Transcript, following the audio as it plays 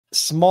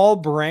small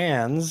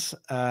brands,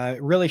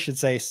 really should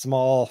say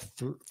small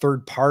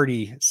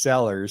third-party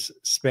sellers,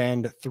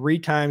 spend 3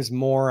 times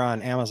more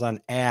on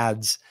Amazon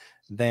ads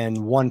than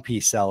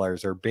 1P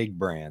sellers or big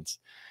brands.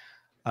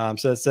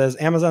 So it says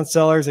Amazon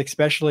sellers,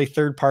 especially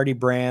third-party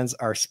brands,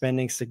 are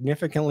spending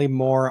significantly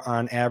more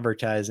on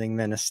advertising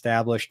than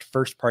established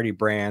first-party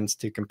brands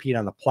to compete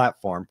on the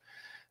platform.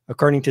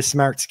 According to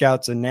Smart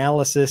Scout's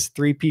analysis,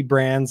 3P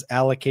brands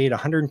allocate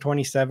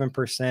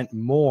 127%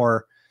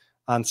 more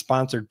on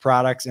sponsored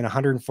products and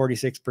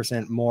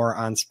 146% more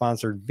on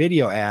sponsored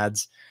video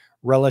ads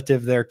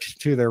relative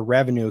to their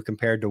revenue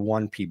compared to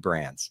 1P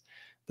brands.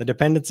 The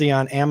dependency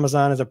on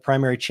Amazon as a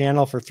primary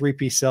channel for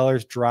 3P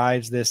sellers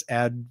drives this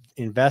ad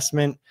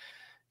investment,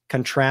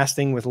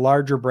 contrasting with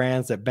larger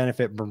brands that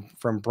benefit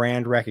from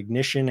brand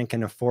recognition and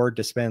can afford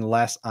to spend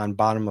less on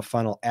bottom of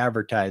funnel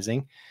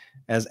advertising.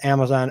 As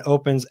Amazon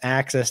opens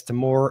access to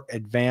more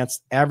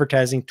advanced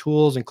advertising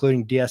tools,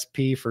 including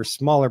DSP for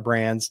smaller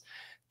brands,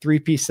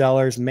 3P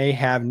sellers may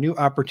have new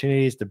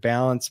opportunities to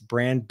balance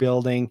brand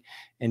building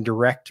and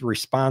direct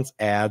response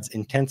ads,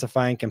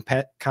 intensifying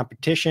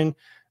competition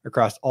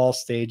across all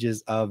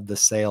stages of the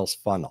sales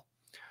funnel.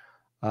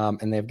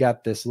 And they've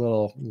got this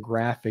little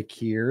graphic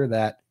here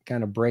that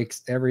kind of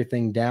breaks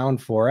everything down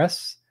for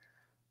us.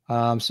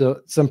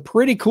 So some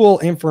pretty cool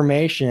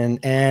information,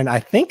 and I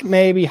think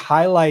maybe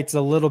highlights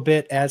a little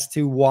bit as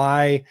to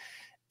why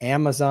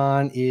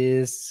Amazon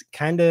is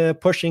kind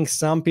of pushing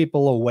some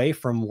people away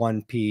from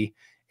 1P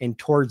and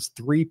towards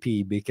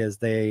 3P because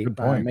they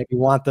maybe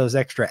want those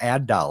extra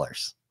ad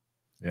dollars.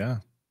 Yeah.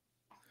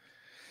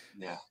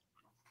 Yeah.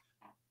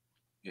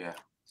 Yeah.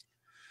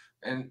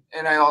 And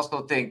I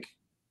also think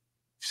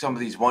some of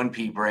these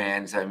 1P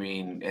brands, I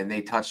mean, and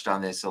they touched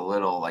on this a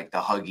little, like the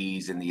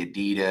Huggies and the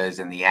Adidas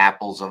and the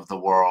Apples of the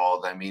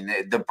world. I mean,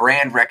 the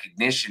brand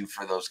recognition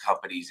for those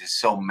companies is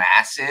so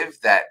massive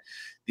that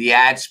the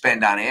ad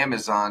spend on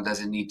Amazon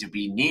doesn't need to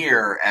be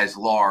near as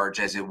large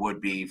as it would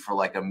be for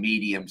like a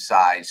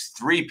medium-sized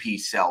 3P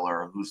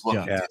seller who's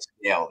looking to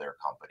scale their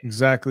company.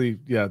 Exactly.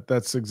 Yeah,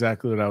 that's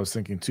exactly what I was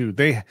thinking too.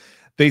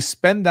 They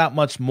spend that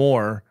much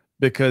more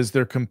because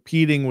they're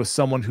competing with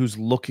someone who's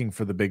looking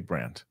for the big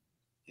brand.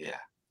 Yeah.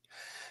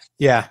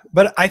 Yeah,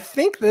 but I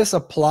think this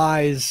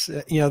applies,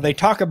 they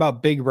talk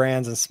about big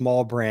brands and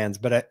small brands,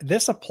 but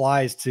this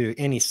applies to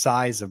any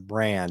size of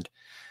brand,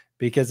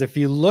 because if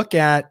you look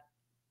at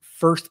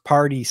first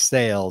party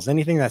sales,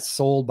 anything that's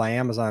sold by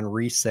Amazon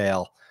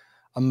resale,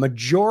 a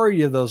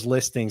majority of those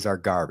listings are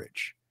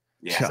garbage.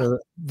 Yeah. So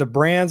the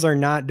brands are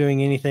not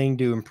doing anything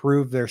to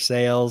improve their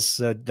sales.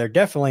 So they're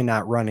definitely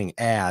not running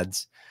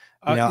ads.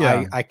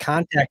 I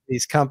contact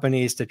these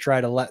companies to try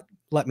to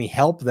let me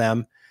help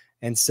them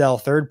and sell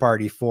third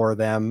party for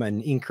them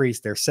and increase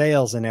their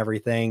sales and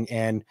everything.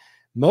 And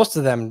most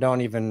of them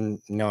don't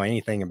even know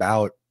anything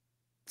about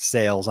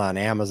sales on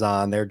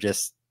Amazon. They're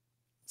just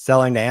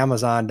selling to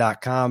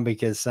Amazon.com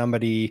because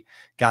somebody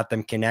got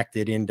them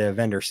connected into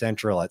Vendor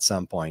Central at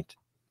some point.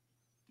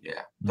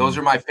 Yeah. Those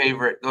are my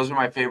favorite. Those are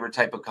my favorite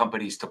type of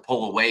companies to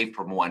pull away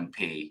from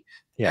 1P.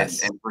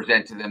 Yes. And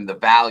present to them the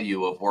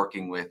value of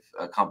working with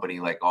a company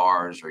like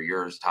ours or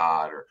yours,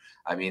 Todd. Or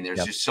I mean,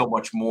 there's just so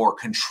much more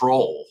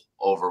control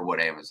over what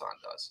Amazon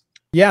does.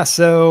 Yeah.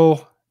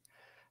 So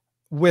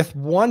with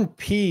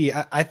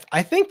 1P,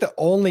 I think the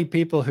only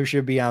people who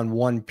should be on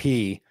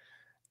 1P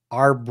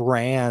are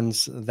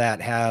brands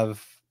that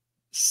have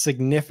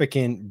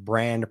significant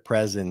brand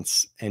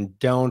presence and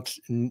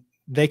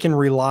they can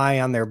rely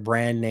on their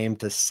brand name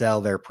to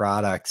sell their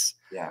products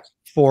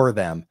for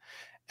them.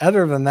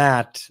 Other than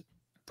that,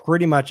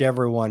 pretty much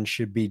everyone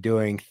should be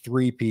doing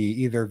 3P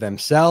either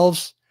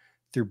themselves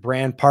through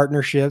brand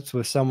partnerships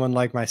with someone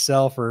like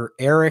myself or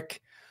Eric,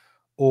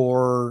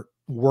 or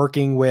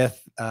working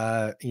with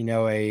an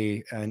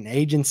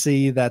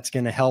agency that's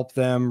going to help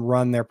them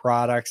run their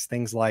products,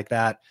 things like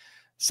that.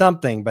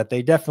 Something, but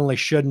they definitely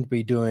shouldn't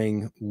be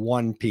doing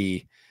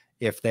 1P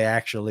if they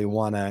actually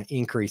want to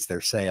increase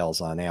their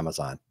sales on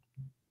Amazon.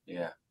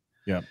 Yeah.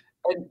 Yeah.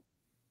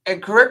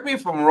 And correct me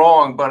if I'm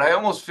wrong, but I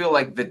almost feel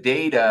like the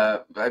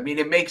data, I mean,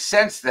 it makes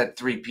sense that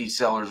 3P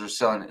sellers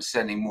are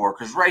sending more,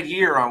 because right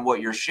here on what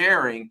you're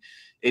sharing,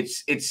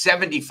 it's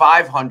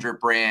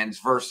 7,500 brands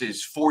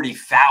versus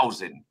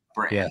 40,000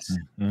 brands. Yes.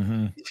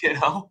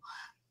 Mm-hmm.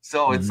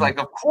 So it's like,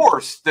 of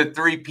course, the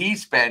 3P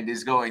spend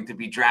is going to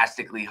be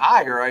drastically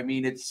higher. I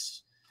mean,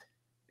 it's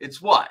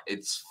what?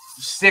 It's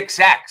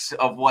 6x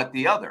of what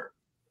the other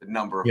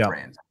number of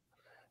brands.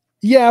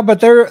 Yeah, but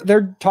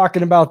they're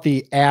talking about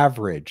the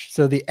average.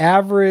 So the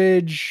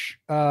average,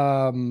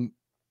 where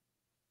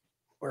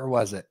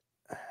was it?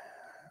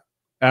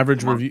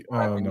 Average review.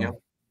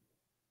 No.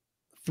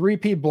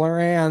 3P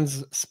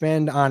brands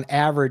spend on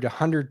average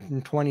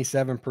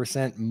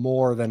 127%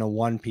 more than a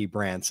 1P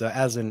brand. So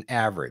as an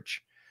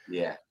average.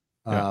 Yeah.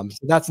 So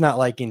that's not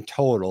like in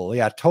total.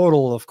 Yeah,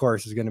 total, of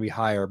course, is going to be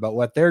higher. But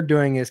what they're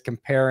doing is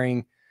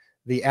comparing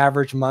the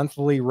average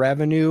monthly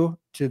revenue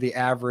to the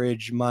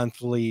average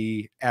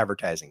monthly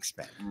advertising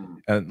spend.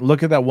 And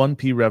look at that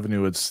 1P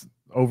revenue. It's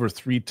over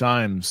 3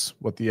 times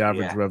what the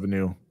average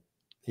revenue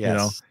Yes. You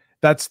know,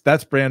 that's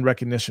brand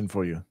recognition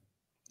for you.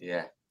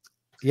 Yeah.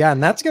 Yeah,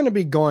 and that's going to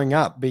be going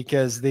up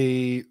because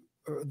the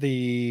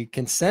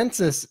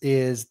consensus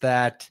is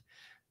that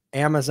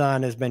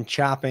Amazon has been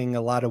chopping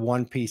a lot of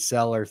 1P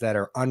sellers that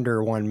are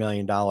under $1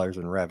 million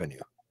in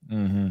revenue.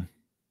 Mm-hmm.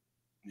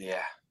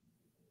 Yeah.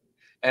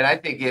 And I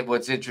think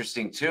what's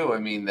interesting too, I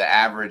mean, the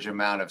average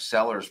amount of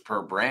sellers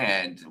per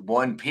brand,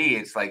 1P,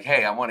 it's like,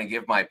 hey, I want to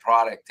give my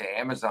product to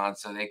Amazon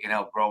so they can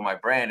help grow my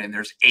brand. And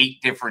there's 8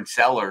 different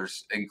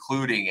sellers,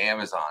 including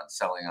Amazon,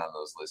 selling on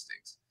those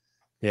listings.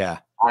 Yeah.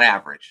 On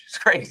average. It's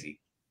crazy.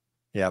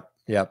 Yep.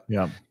 Yeah.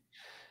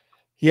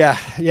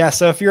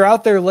 So if you're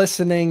out there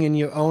listening and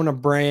you own a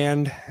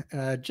brand,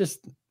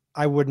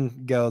 I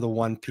wouldn't go the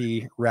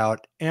 1P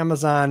route.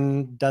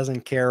 Amazon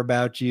doesn't care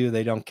about you.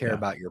 They don't care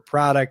about your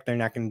product. They're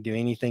not going to do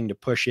anything to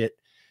push it.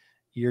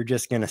 You're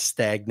just going to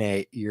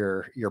stagnate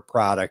your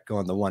product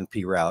going the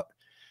 1P route.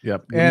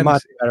 Yep. You're and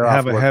much better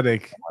have off a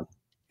headache.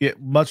 Yeah,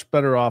 much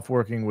better off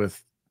working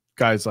with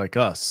guys like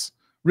us.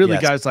 Really,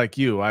 guys like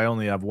you. I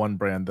only have one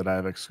brand that I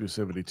have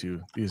exclusivity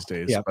to these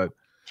days. Yep. But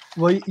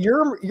well,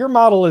 your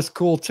model is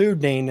cool too,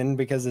 Danon,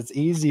 because it's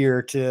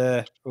easier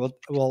to a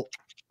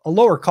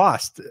lower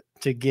cost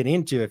to get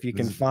into if you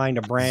can find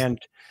a brand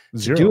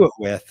to do it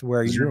with,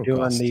 where you're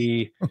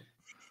doing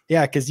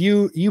because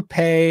you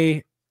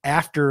pay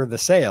after the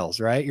sales,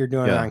 right? You're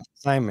doing it on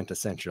consignment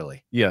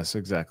essentially. Yes,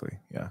 exactly.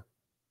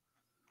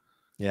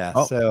 Yeah.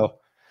 So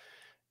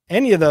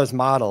any of those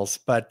models,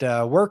 but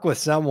work with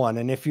someone.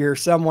 And if you're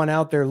someone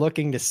out there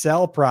looking to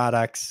sell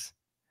products,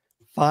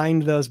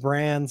 find those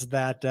brands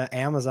that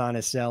Amazon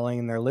is selling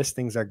and their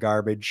listings are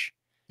garbage.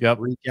 Yep.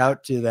 Reach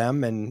out to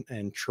them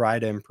and try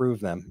to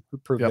improve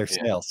their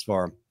sales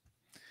for them.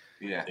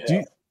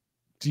 Yeah.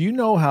 Do you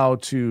know how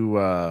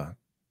to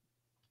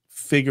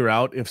figure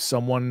out if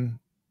someone,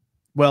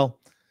 well,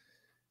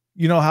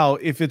 you know how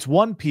if it's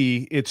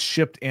 1P, it's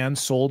shipped and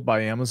sold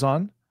by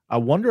Amazon. I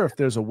wonder if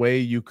there's a way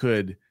you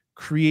could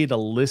create a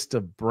list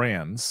of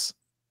brands,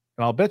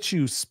 and I'll bet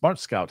you Smart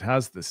Scout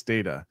has this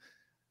data.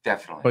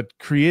 Definitely. But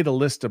create a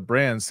list of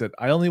brands that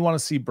I only want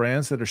to see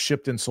brands that are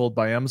shipped and sold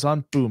by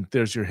Amazon. Boom,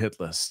 there's your hit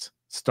list.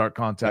 Start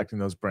contacting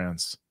those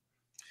brands.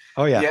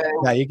 Oh yeah.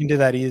 You can do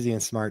that easy in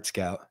Smart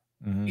Scout.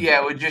 Mm-hmm.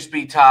 Yeah, it would just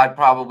be Todd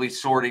probably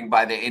sorting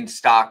by the in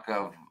stock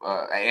of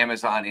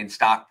Amazon in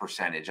stock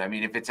percentage. I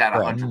mean, if it's at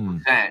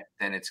 100%,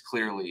 then it's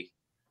clearly.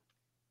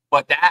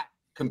 But that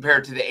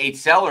compared to the 8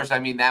 sellers, I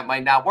mean, that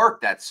might not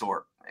work that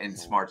sort in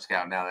Smart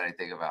Scout. Now that I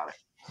think about it.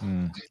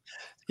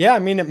 Yeah, I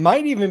mean, it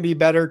might even be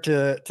better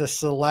to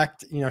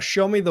select.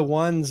 Show me the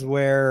ones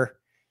where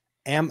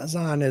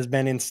Amazon has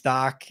been in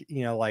stock.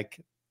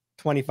 Like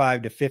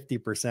 25 to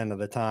 50% of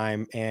the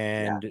time,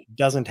 and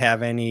doesn't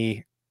have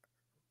any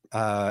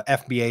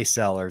FBA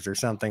sellers or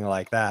something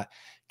like that,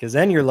 because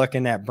then you're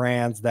looking at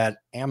brands that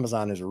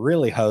Amazon is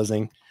really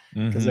hosing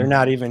because they're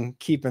not even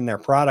keeping their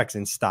products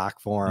in stock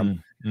for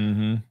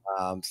them.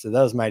 So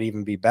those might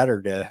even be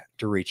better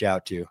to reach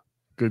out to.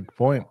 Good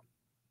point.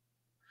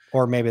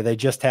 Or maybe they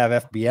just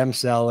have FBM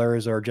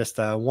sellers, or just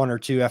 1 or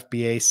 2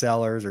 FBA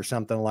sellers or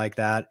something like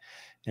that,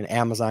 and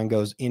Amazon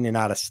goes in and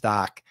out of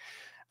stock.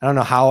 I don't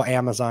know how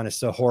Amazon is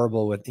so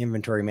horrible with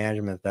inventory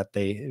management but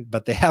they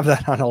have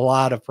that on a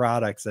lot of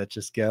products that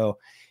just go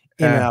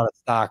in and out of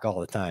stock all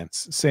the time.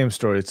 Same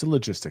story. It's a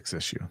logistics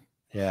issue.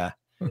 Yeah.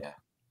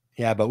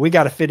 But we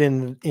got to fit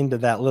into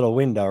that little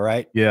window,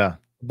 right? Yeah.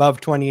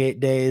 Above 28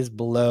 days,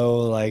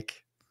 below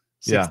like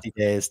 60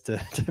 days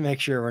to make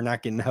sure we're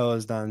not getting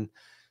hosed on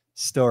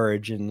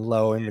storage and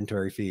low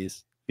inventory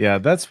fees. Yeah.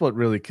 That's what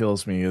really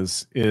kills me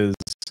is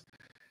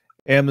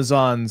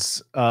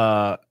Amazon's,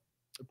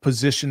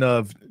 position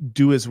of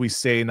do as we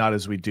say, not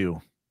as we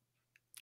do.